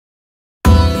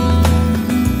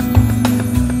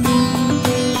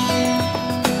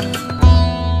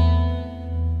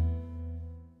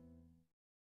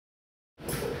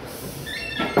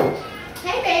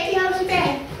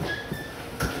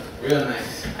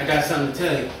I got something to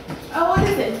tell you. Oh, what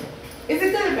is it? Is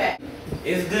it good or bad?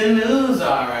 It's good news,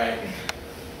 alright.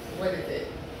 What is it?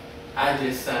 I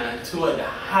just signed two of the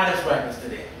hottest rappers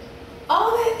today.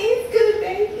 Oh, that is good,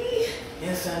 baby.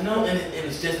 Yes, I know, and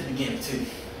it's just the beginning, too.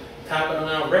 Top of the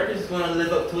Line Records is going to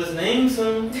live up to its name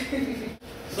soon.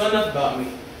 So enough about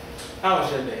me. How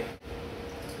was your day?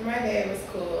 My day was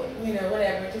cool. You know,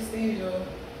 whatever, just the usual.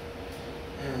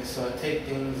 And so I take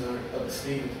things up the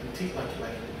sleeve and boutique like you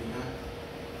like it to be, huh?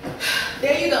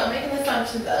 There you go, making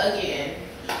assumptions again.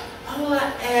 All I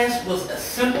asked was a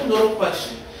simple little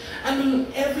question. I mean,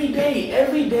 every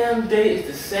damn day is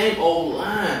the same old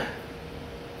line.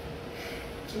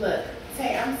 Look,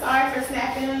 Tay, I'm sorry for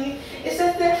snapping on you. It's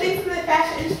just that things in the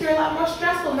fashion industry are a lot more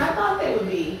stressful than I thought they would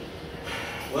be.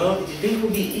 Well, did you think it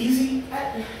would be easy?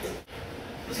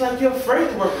 It's like you're afraid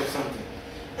to work with something.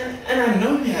 And I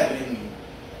know you have it in you.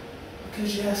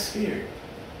 Because you have spirit.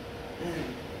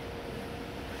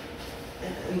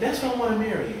 And that's why I want to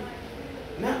marry you.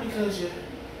 Not because you're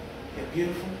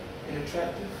beautiful and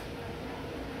attractive,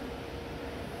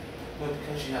 but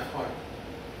because you have heart.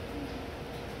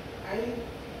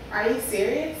 Are you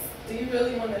serious? Do you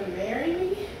really want to marry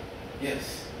me?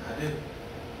 Yes, I do.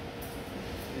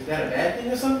 Is that a bad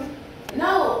thing or something?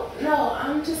 No,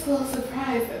 I'm just a little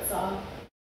surprised, that's all.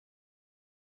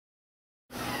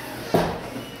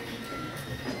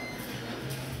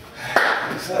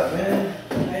 What's up, man?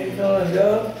 How you doing,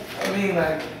 Doug? I mean,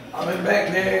 like, I've been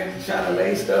back there trying to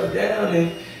lay stuff down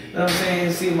and, you know what I'm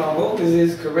saying, see my vocals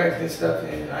is correct and stuff,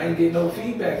 and I ain't get no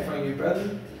feedback from you,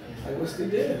 brother. Like, what's the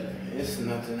deal? It's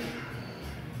nothing.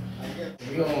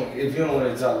 If you don't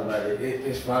want to talk about it,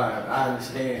 it's fine. I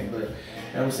understand, but, you know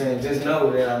what I'm saying, just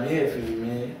know that I'm here for you,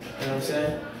 man. You know what I'm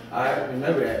saying? All right,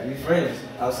 remember that. We friends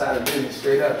outside of business,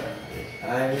 straight up. All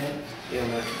right, man? Yeah,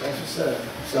 man, that's what's up.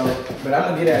 So, but I'm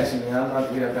gonna get at you, man. I'm about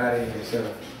to get up out of here,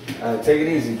 so. Take it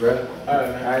easy, bro. All right,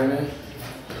 man. All right, man.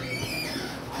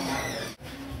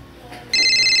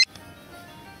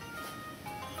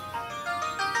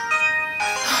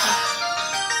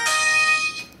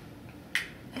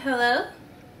 Hello?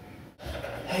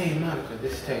 Hey, Monica,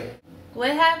 this is Tay.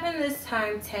 What happened this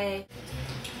time, Tay?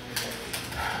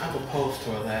 I proposed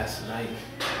to her last night.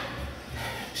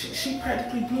 She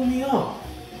practically blew me off.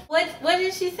 What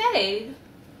did she say?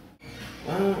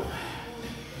 Well,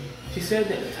 she said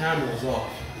that the timer was off.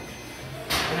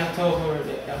 And I told her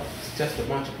that was just a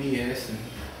bunch of BS. And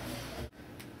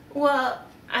Well,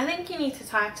 I think you need to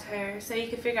talk to her so you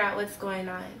can figure out what's going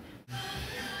on.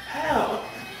 how?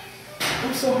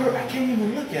 I'm so hurt I can't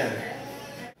even look at her.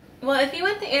 Well, if you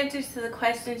want the answers to the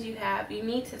questions you have, you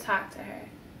need to talk to her.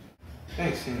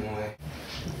 Thanks anyway.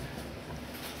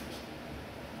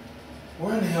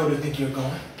 Where in the hell do you think you're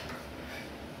going?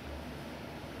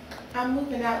 I'm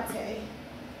moving out, Tay.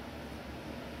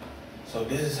 So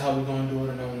this is how we're gonna do it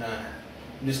in 09.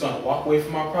 I'm just gonna walk away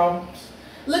from our problems?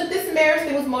 Look, this marriage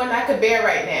thing was more than I could bear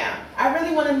right now. I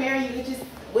really want to marry you, it just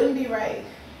wouldn't be right.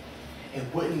 It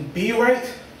wouldn't be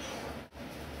right?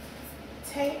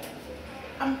 Tay,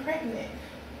 I'm pregnant.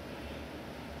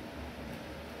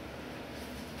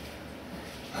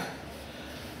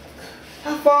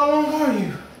 How far along are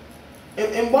you?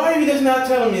 And why are you just not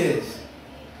telling me this?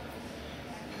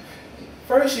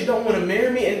 First you don't want to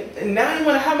marry me, and now you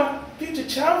want to have my future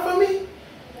child for me?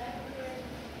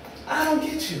 I don't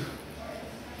get you.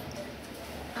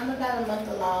 I'm about a month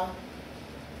along,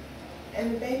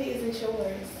 and the baby isn't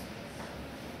yours.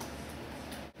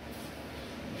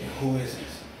 And who is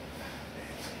this?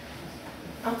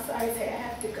 I'm sorry, Tay, I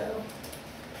have to go.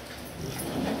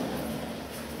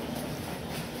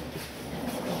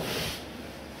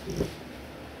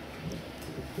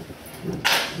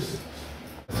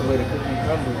 That's the way the cookie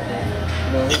crumbles, man.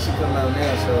 You know, he should come out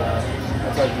now, so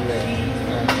I'll talk to you later.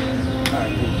 All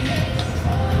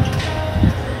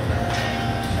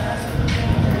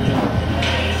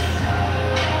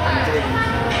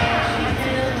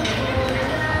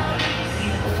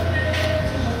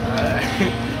right,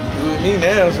 cool. You with me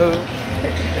now, so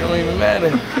it don't even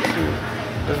matter.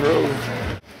 Let's roll.